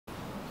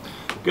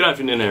Good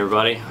afternoon,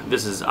 everybody.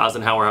 This is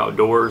Isenhour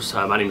Outdoors.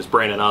 My name is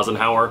Brandon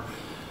Isenhour.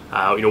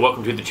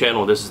 Welcome to the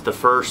channel. This is the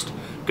first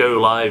go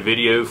live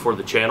video for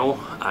the channel.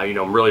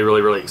 I'm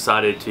really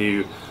excited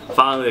to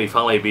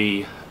finally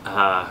be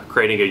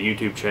creating a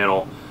YouTube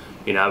channel.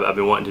 I've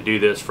been wanting to do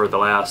this for the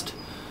last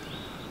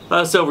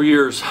several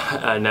years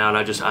now, and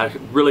I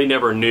really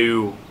never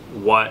knew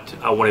what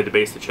I wanted to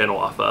base the channel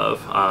off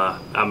of.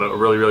 I'm a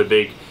really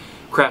big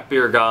craft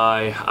beer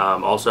guy.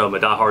 Also, I'm a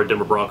diehard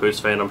Denver Broncos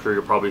fan. I'm sure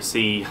you'll probably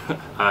see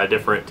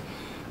different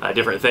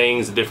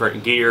things,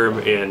 different gear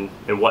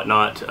and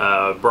whatnot,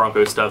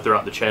 Broncos stuff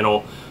throughout the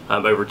channel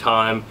over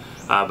time.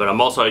 But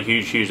I'm also a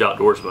huge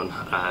outdoorsman.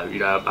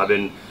 I've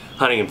been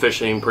hunting and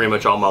fishing pretty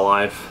much all my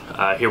life.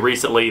 Here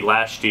recently,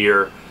 last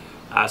year,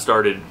 I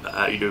started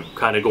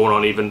kind of going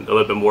on even a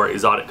little bit more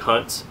exotic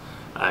hunts.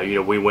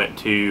 We went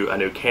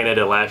to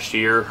Canada last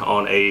year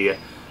on a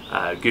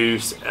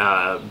goose,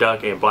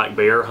 duck, and black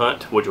bear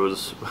hunt, which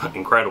was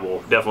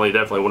incredible.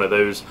 Definitely one of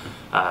those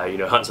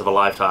hunts of a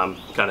lifetime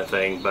kind of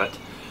thing. But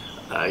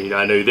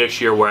I know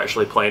this year we're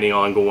actually planning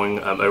on going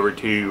over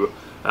to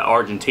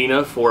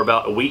Argentina for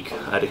about a week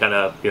to kind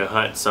of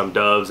hunt some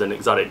doves and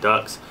exotic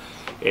ducks.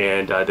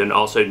 And then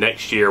also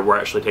next year we're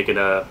actually taking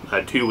a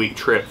 2-week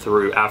trip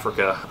through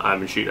Africa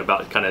and shooting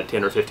about kind of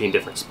 10 or 15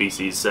 different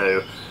species.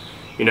 So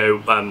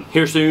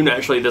here soon,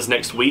 actually this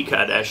next week,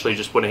 I'd actually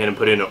just went ahead and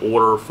put in an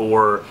order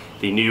for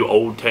the new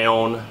Old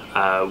Town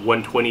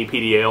 120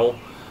 PDL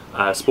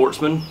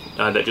Sportsman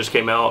that just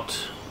came out,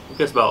 I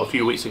guess about a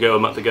few weeks ago, a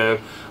month ago.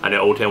 I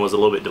know Old Town was a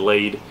little bit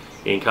delayed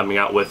in coming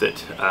out with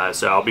it,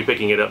 so I'll be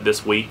picking it up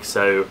this week.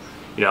 So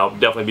I'll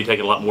definitely be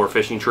taking a lot more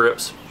fishing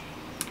trips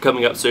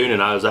coming up soon,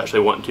 and I was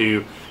actually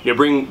wanting to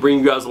bring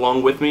you guys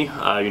along with me,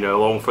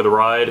 along for the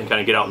ride, and kind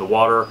of get out in the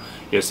water,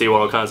 see what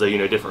all kinds of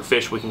different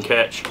fish we can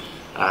catch.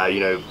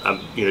 I'm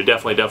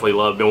definitely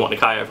been wanting to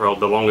kayak for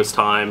the longest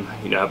time.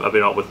 I've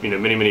been out with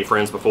many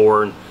friends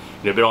before, and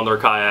been on their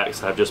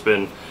kayaks. I've just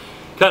been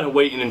kind of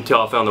waiting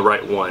until I found the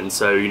right one.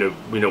 So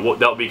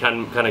that'll be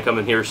kind of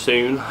coming here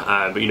soon.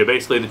 But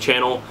basically the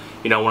channel,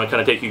 I want to kind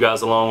of take you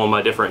guys along on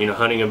my different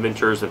hunting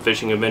adventures and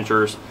fishing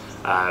adventures.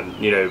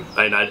 And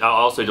I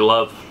also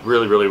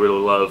really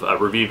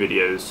love review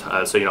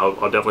videos. So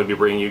I'll definitely be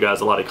bringing you guys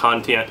a lot of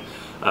content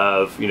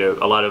of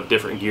a lot of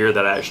different gear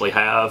that I actually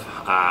have,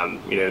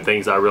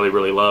 things I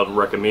really love and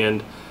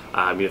recommend,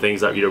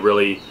 things that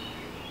really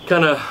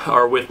kind of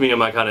are with me in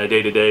my kind of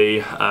day-to-day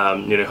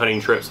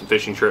hunting trips and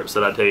fishing trips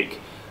that I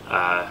take.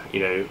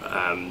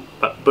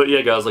 But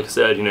yeah, guys, like I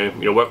said,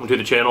 welcome to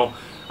the channel.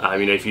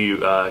 If you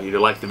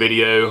like the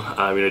video,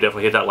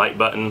 definitely hit that like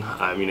button,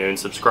 and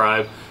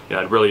subscribe.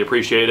 I'd really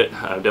appreciate it.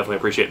 I definitely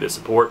appreciate the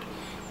support.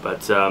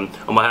 But I'm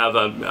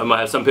gonna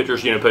have some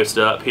pictures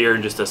posted up here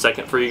in just a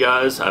second for you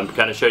guys. I'm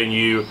kind of showing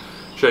you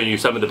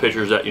some of the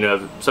pictures that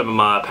some of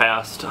my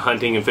past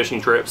hunting and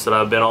fishing trips that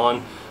I've been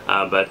on.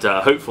 But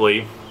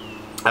hopefully,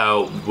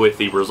 with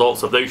the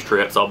results of those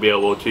trips, I'll be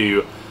able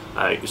to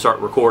start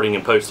recording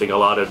and posting a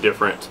lot of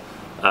different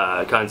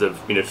kinds of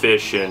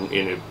fish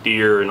and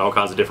deer and all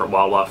kinds of different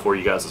wildlife for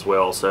you guys as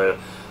well. So,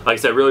 like I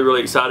said,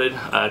 really excited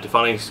to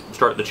finally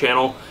start the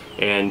channel,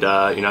 and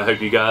I hope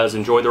you guys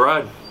enjoy the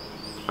ride.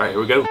 All right,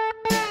 here we go.